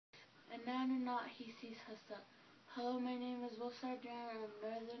Nananat Hisis Hasa. Hello, my name is Wolfstar. I'm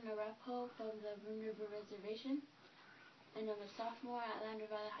Northern Arapaho from the Moon River Reservation, and I'm a sophomore at Lander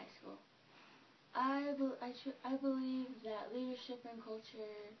Valley High School. I believe that leadership and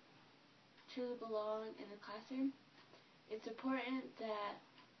culture truly belong in the classroom. It's important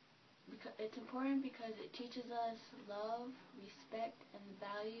because it teaches us love, respect, and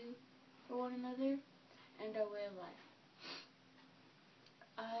value for one another and our way of life.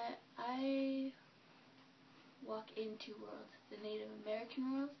 I walk in two worlds: the Native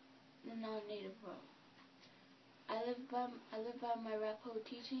American world and the non-Native world. I live by my Arapaho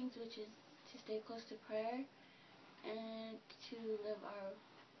teachings, which is to stay close to prayer and to live our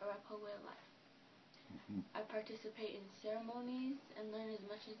Arapaho way of life. I participate in ceremonies and learn as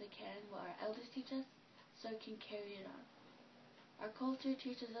much as I can what our elders teach us, so I can carry it on. Our culture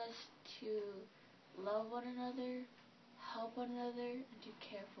teaches us to love one another, help one another, and to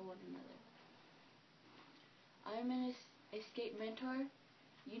care for one another. I'm an escape mentor,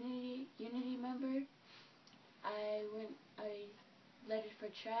 unity member. I lettered for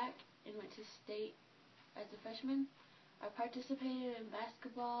track and went to state as a freshman. I participated in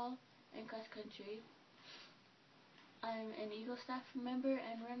basketball and cross country. I'm an Eagle staff member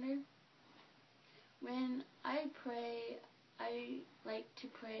and runner. When I pray, I like to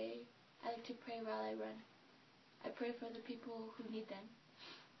pray while I run. I pray for the people who need them.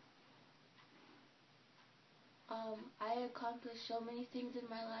 I accomplished so many things in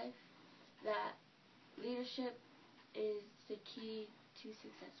my life that leadership is the key to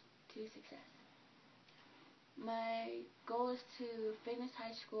success. My goal is to finish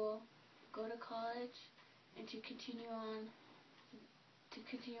high school, go to college, and to continue on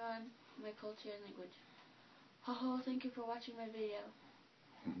my culture and language. Ho, thank you for watching my video.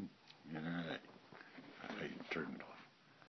 Yeah, I turned it off.